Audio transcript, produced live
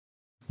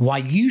Why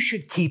you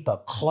should keep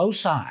a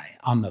close eye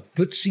on the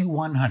FTSE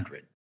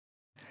 100.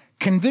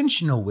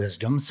 Conventional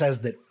wisdom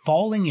says that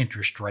falling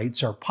interest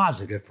rates are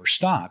positive for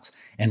stocks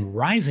and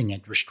rising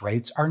interest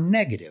rates are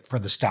negative for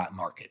the stock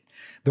market.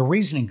 The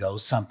reasoning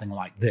goes something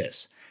like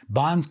this.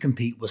 Bonds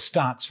compete with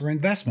stocks for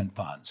investment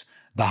funds.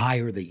 The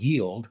higher the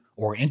yield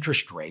or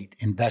interest rate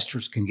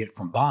investors can get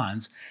from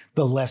bonds,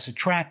 the less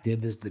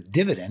attractive is the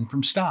dividend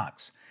from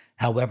stocks.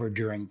 However,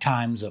 during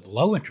times of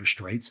low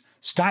interest rates,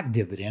 stock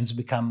dividends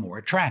become more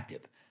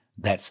attractive.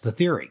 That's the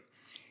theory.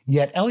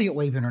 Yet Elliott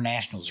Wave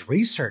International's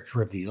research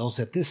reveals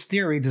that this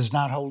theory does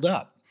not hold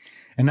up.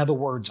 In other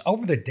words,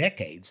 over the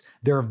decades,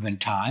 there have been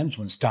times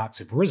when stocks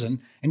have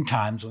risen and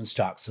times when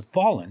stocks have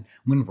fallen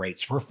when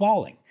rates were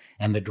falling.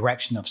 And the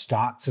direction of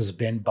stocks has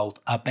been both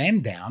up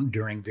and down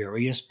during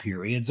various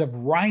periods of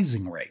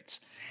rising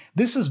rates.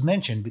 This is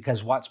mentioned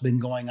because what's been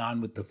going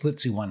on with the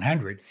FTSE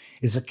 100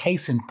 is a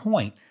case in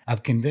point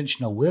of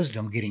conventional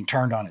wisdom getting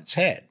turned on its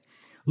head.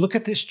 Look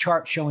at this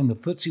chart showing the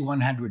FTSE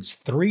 100's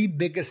three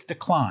biggest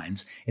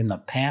declines in the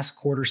past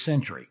quarter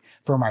century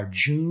from our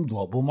June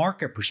global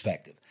market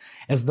perspective.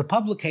 As the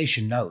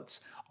publication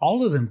notes,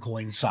 all of them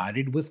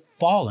coincided with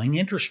falling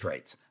interest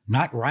rates,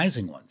 not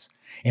rising ones.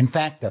 In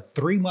fact, the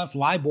 3-month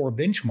LIBOR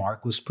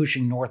benchmark was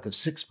pushing north of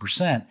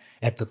 6%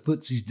 at the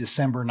FTSE's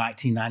December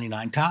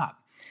 1999 top.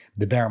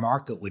 The bear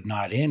market would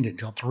not end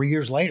until 3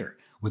 years later,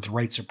 with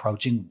rates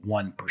approaching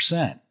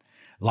 1%.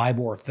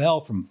 LIBOR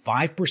fell from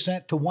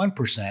 5% to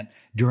 1%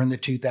 during the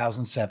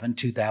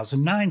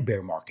 2007-2009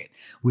 bear market,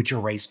 which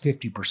erased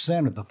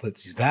 50% of the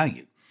FTSE's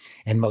value.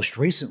 And most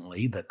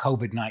recently, the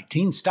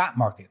COVID-19 stock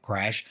market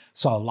crash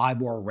saw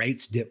LIBOR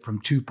rates dip from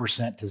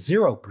 2% to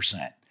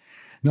 0%.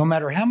 No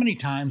matter how many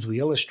times we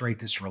illustrate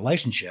this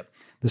relationship,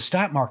 the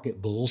stock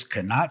market bulls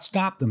cannot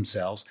stop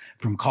themselves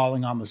from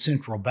calling on the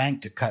central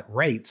bank to cut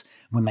rates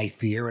when they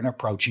fear an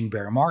approaching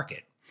bear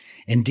market.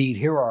 Indeed,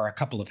 here are a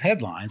couple of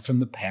headlines from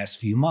the past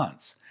few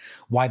months.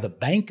 Why the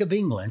Bank of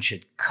England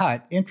should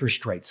cut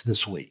interest rates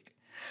this week.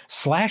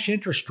 Slash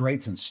interest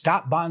rates and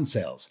stop bond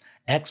sales,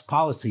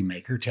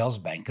 ex-policymaker tells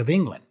Bank of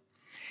England.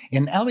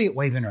 In Elliott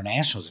Wave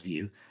International's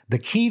view, the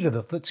key to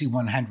the FTSE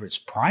 100's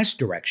price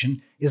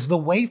direction is the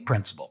wave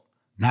principle,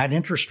 not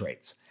interest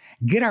rates.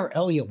 Get our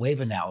Elliott Wave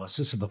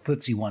analysis of the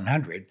FTSE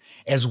 100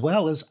 as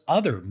well as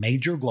other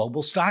major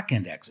global stock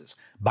indexes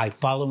by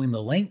following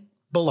the link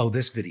below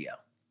this video.